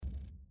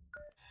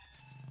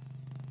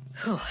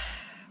Whew,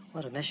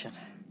 what a mission.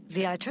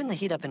 VI, turn the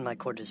heat up in my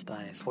quarters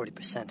by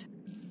 40%.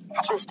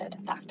 Adjusted,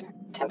 Doctor.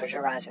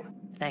 Temperature rising.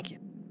 Thank you.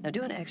 Now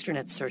do an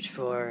extranet search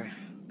for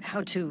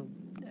how to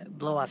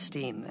blow off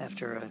steam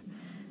after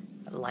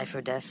a life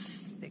or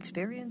death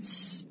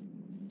experience,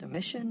 a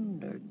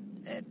mission, or...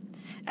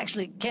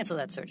 actually, cancel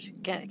that search.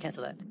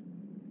 Cancel that.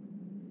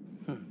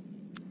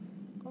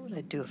 What would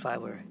I do if I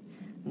were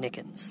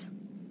Nickens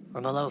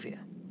or Malovia?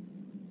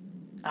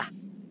 Ah,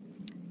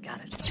 got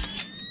it.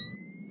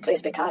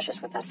 Please be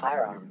cautious with that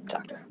firearm,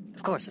 Doctor.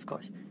 Of course.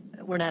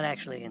 We're not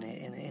actually in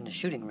a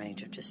shooting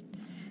range.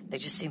 They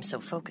just seem so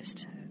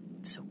focused,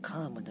 so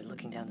calm when they're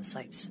looking down the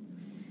sights.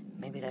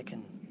 Maybe that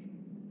can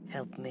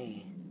help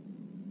me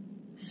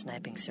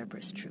sniping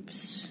Cerberus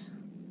troops.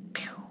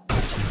 Pew.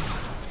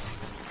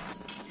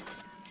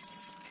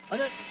 Oh,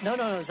 no,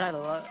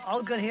 Xylo.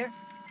 All good here?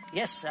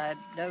 Yes,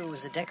 no, it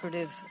was a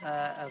decorative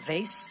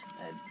vase.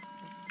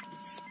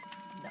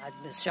 I'm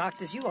as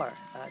shocked as you are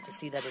to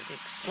see that it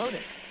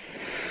exploded.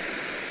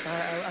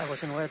 I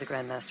wasn't aware the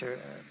Grandmaster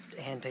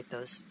handpicked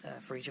those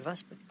for each of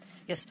us, but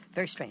yes,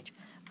 very strange.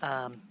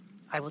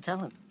 I will tell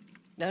him.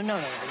 No, you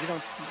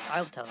don't.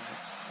 I'll tell him.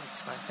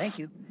 It's fine. Thank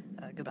you.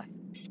 Goodbye.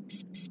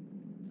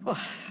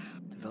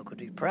 Vok would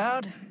be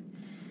proud.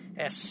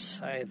 Yes,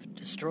 I have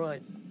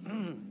destroyed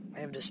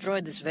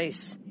this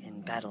vase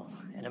in battle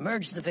and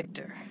emerged the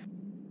victor.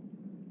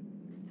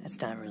 That's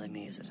not really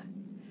me, is it?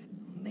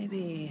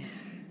 Maybe...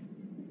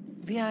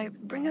 VI,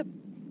 bring up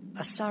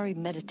Asari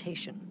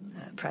meditation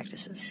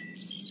practices.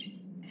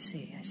 I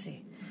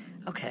see.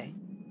 Okay.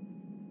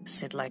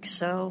 Sit like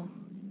so.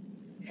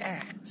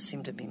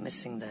 Seem to be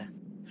missing the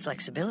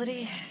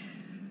flexibility.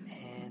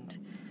 And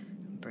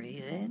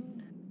breathe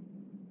in.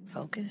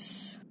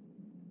 Focus.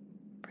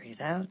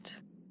 Breathe out.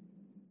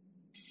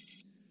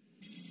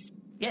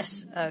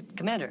 Yes,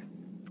 Commander.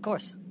 Of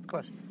course.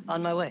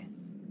 On my way.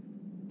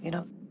 You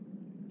know,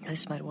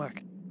 this might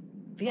work.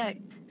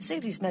 VI,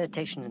 save these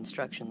meditation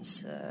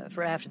instructions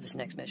for after this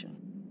next mission.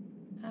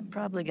 I'm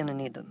probably gonna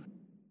need them.